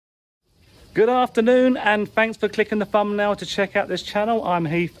Good afternoon, and thanks for clicking the thumbnail to check out this channel. I'm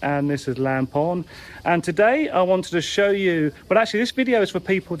Heath and this is Lampon, and today I wanted to show you, well actually this video is for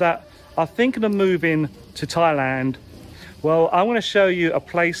people that are thinking of moving to Thailand. Well, I want to show you a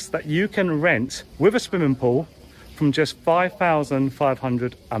place that you can rent with a swimming pool from just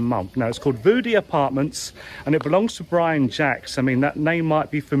 5,500 a month. Now it's called View Dee Apartments and it belongs to Brian Jacks. I mean, that name might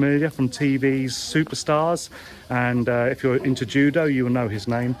be familiar from TV's Superstars, and if you're into judo you will know his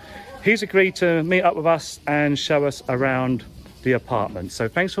name. He's agreed to meet up with us and show us around the apartment. So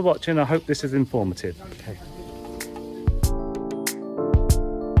thanks for watching. I hope this is informative. Okay.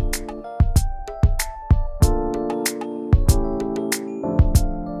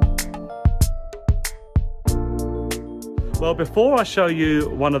 Well, before I show you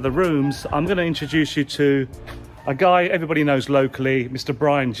one of the rooms, I'm going to introduce you to a guy everybody knows locally, Mr.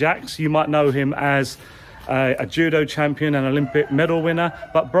 Brian Jacks. You might know him as a judo champion and Olympic medal winner.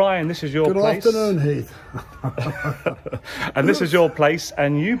 But Brian, this is your place. Good afternoon, Heath. And this is your place,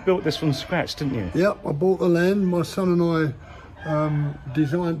 and you built this from scratch, didn't you? Yep, I bought the land. My son and I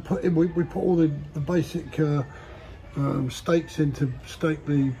designed, we put all the basic stakes in to stake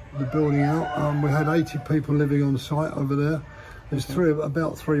the building out. We had 80 people living on site over there. There's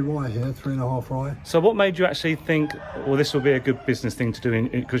about three wide here, 3.5 wide. So what made you actually think, well, this will be a good business thing to do,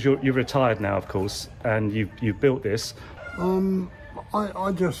 because you're retired now, of course, and you've built this?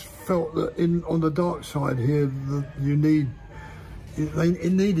 I just felt that on the dark side here,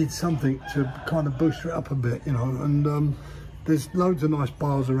 it needed something to kind of boost it up a bit, you know, and there's loads of nice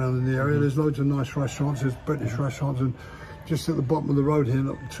bars around in the area. There's loads of nice restaurants. There's British restaurants, and just at the bottom of the road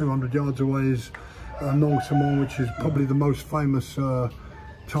here, 200 yards away, is Nong Samon, which is probably the most famous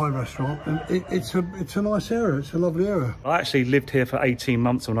Thai restaurant, and it's a nice area. It's a lovely area. I actually lived here for 18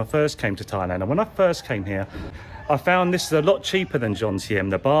 months when I first came to Thailand, and when I first came here, I found this is a lot cheaper than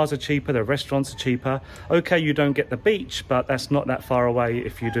Jomtien. The bars are cheaper, the restaurants are cheaper. Okay, you don't get the beach, but that's not that far away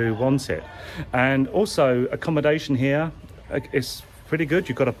if you do want it. And also, accommodation here is pretty good.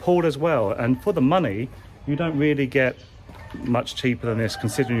 You've got a pool as well, and for the money, you don't really get much cheaper than this,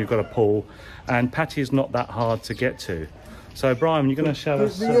 considering you've got a pool, and Pattaya is not that hard to get to. So Brian, you're going to show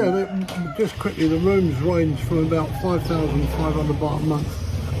us yeah, just quickly, the rooms range from about 5,500 baht a month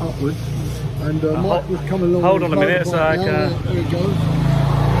upwards, and Mike was coming along. Hold on a minute, it's like there it goes.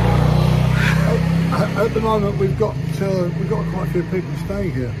 At the moment we've got quite a few people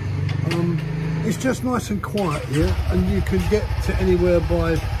staying here. It's just nice and quiet here, and you can get to anywhere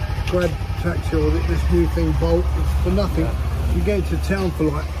by grab taxi or this new thing, Bolt. It's for nothing. You go to town for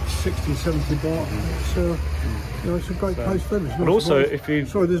like 60, 70 baht. It's you know, it's a great place to live. But also, if you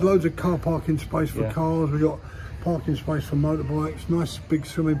there's loads of car parking space for cars. We've got parking space for motorbikes. Nice big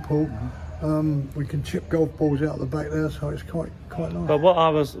swimming pool. We can chip golf balls out the back there, so it's quite nice. But what I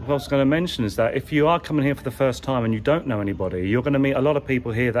was going to mention is that if you are coming here for the first time and you don't know anybody, you're going to meet a lot of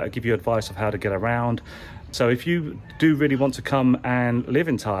people here that will give you advice of how to get around. So if you do really want to come and live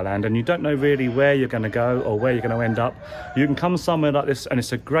in Thailand and you don't know really where you're going to go or where you're going to end up, you can come somewhere like this, and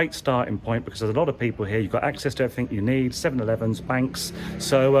it's a great starting point because there's a lot of people here. You've got access to everything you need, 7-Elevens, banks.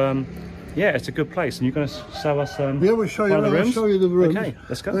 So yeah, it's a good place. And you're going to show us yeah, we'll show you, I'll show you the rooms. Okay,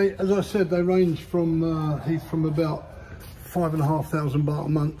 let's go. As I said, they range from about 5,500 baht a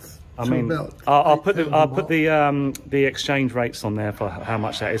month. I mean, I'll put the exchange rates on there for how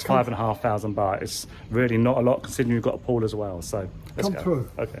much that is. 5,500 baht. It's really not a lot considering you've got a pool as well. So let's go. Through.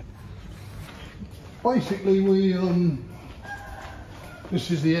 Okay. Basically,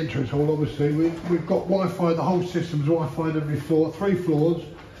 this is the entrance hall. Obviously, we've got Wi-Fi. The whole system's Wi-Fi at every floor. 3 floors,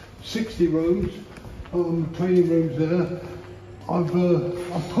 60 rooms, cleaning rooms there. I've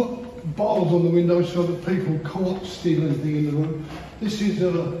put bars on the windows so that people can't steal anything in the room. This is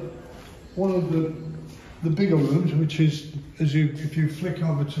one of the bigger rooms, which is, if you flick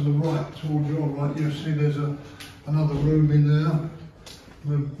over to the right, towards your right, you'll see there's another room in there,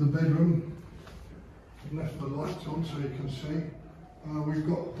 the bedroom. I've left the lights on so you can see. We've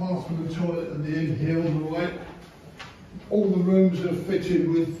got bathroom and toilet at the end here on the right. All the rooms are fitted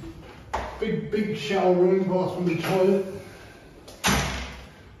with big shower room, bathroom and toilet.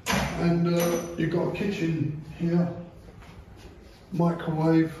 And you've got a kitchen here.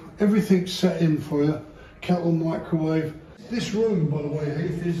 Microwave, everything's set in for you. Kettle, microwave. This room, by the way,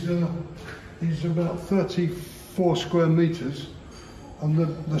 Heath, is about 34 square meters, and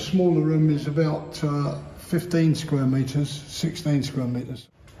the smaller room is about 15 square meters, 16 square meters.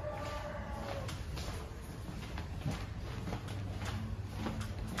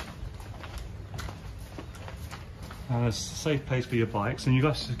 And a safe place for your bikes, and you've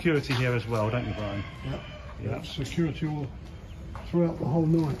got security here as well, don't you, Brian? Yeah. Security all throughout the whole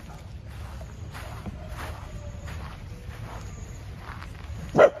night.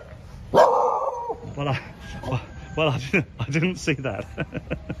 Well, I didn't see that.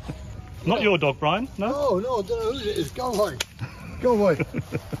 Not your dog, Brian, no? Oh, no, I don't know whose it is. Go away. Go away.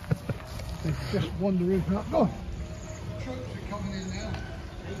 It's just wandering up. Oh, troops are coming in now.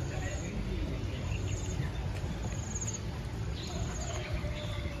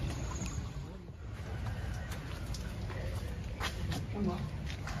 Come on.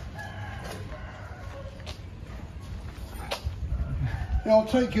 Now, I'll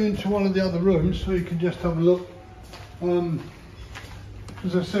take you into one of the other rooms so you can just have a look.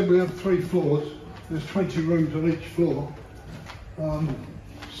 As I said, we have 3 floors. There's 20 rooms on each floor.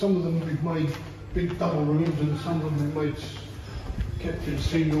 Some of them we've made big double rooms and some of them we've made kept in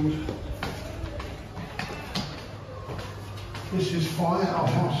singles. This is Fire, our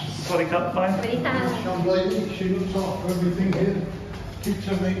house. Got it up, Fire? This young lady, she looks after everything here. Keeps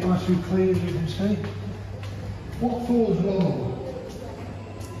everything nice and clean, as you can see. What floors are on?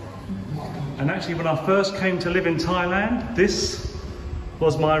 And actually, when I first came to live in Thailand, this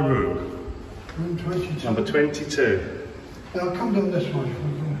was my room. Room 22. Number 22. Now come down this way.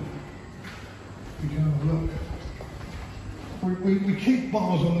 We can have a look. We keep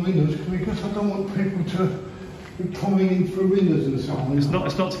bars on the windows because I don't want people to be coming in through windows and so on. It's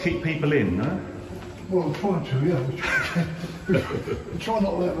not to keep people in, no? Well, I'm trying to, yeah. We try not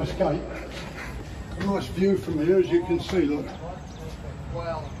to let them escape. A nice view from here, as you can see, look.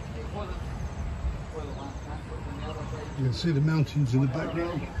 You can see the mountains in the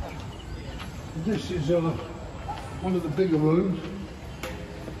background. This is one of the bigger rooms.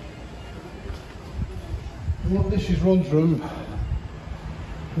 And this is Ron's room.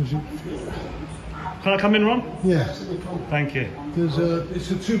 Can I come in, Ron? Yeah. Thank you. It's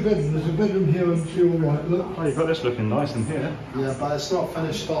a 2-bedroom. There's a bedroom here and 2 on the right. Look. Oh, you've got this looking nice in here. Yeah, but it's not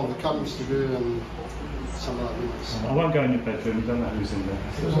finished all the cabinets to do and some of that. I won't go in your bedroom, you don't know who's in there.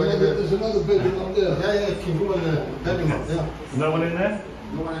 There's another bedroom up there. Yeah, you can go in the bedroom up there. No one in there?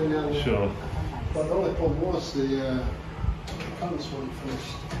 No one in there. Sure. But the only problem was the cabinets weren't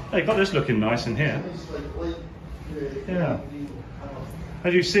finished. Hey, you've got this looking nice in here. It's like light grey. Yeah.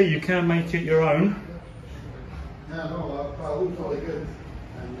 As you see, you can make it your own. Yeah, no, I looked really good.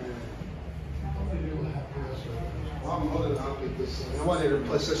 And I'm more than happy because I want to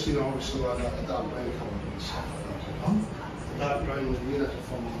replace this, you know, obviously with a dark brown colour and stuff like that. A dark brown unit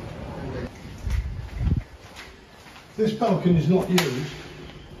from. This balcony is not used,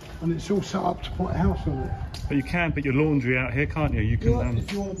 and it's all set up to put a house on it. But you can put your laundry out here, can't you? You can. Yeah,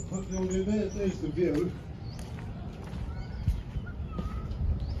 if you want to put the laundry there, there's the view.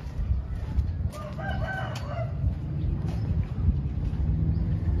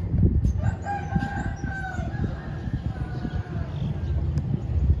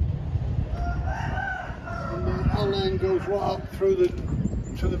 Our lane goes right up through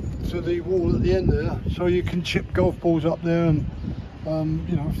to the wall at the end there, so you can chip golf balls up there, and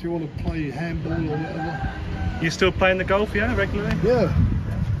you know, if you want to play handball or whatever. You still playing the golf, yeah, regularly? Yeah,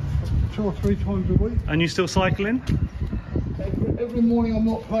 2 or 3 times a week. And you still cycling? Every morning I'm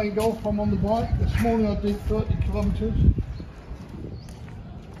not playing golf, I'm on the bike. This morning I did 30 kilometres.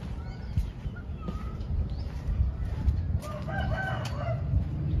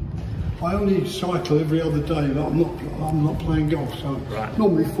 I only cycle every other day, but I'm not playing golf, so right.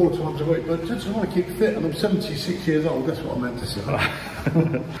 Normally 4 times a week. But just want to keep fit, and I'm 76 years old. That's what I meant to say.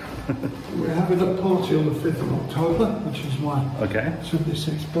 We're having a party on the 5th of October, which is my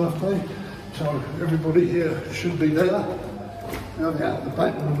 76th birthday. So everybody here should be there. Now they're out the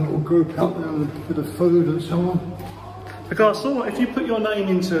back with a little group out there with a bit of food and so on. Because I saw, if you put your name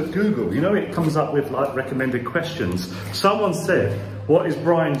into Google, you know, it comes up with like recommended questions. Someone said, what is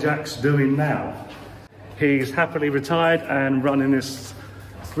Brian Jacks doing now? He's happily retired and running this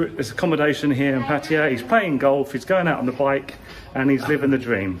accommodation here in Pattaya. He's playing golf, he's going out on the bike, and he's living the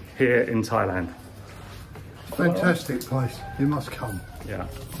dream here in Thailand. Fantastic place, you must come. Yeah,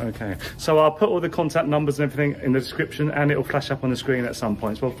 okay. So I'll put all the contact numbers and everything in the description, and it'll flash up on the screen at some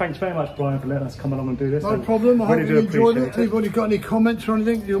point. Well, thanks very much, Brian, for letting us come along and do this. No problem, I hope you enjoyed it. If Anybody got any comments or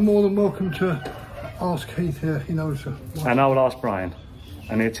anything, you're more than welcome to ask Heath here, he knows. And I will ask Brian,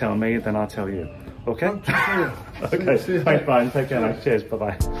 and he'll tell me, then I'll tell you. Okay? Okay, thanks Brian, take care now. Cheers,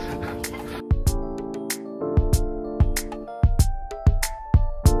 bye-bye.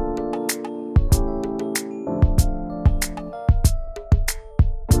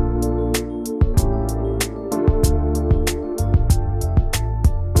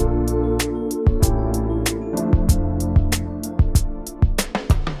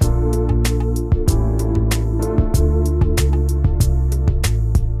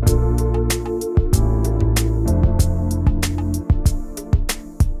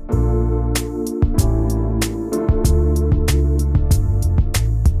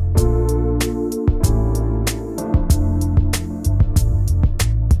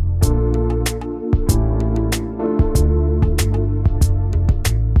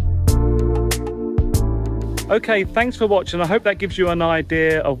 Okay, thanks for watching. I hope that gives you an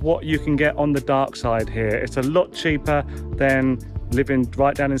idea of what you can get on the Darkside here. It's a lot cheaper than living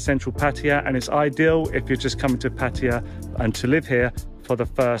right down in central Pattaya, and it's ideal if you're just coming to Pattaya and to live here for the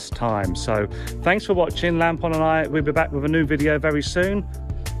first time. So thanks for watching. Lampon and I will be back with a new video very soon,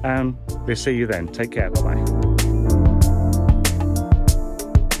 and we'll see you then. Take care. Bye bye.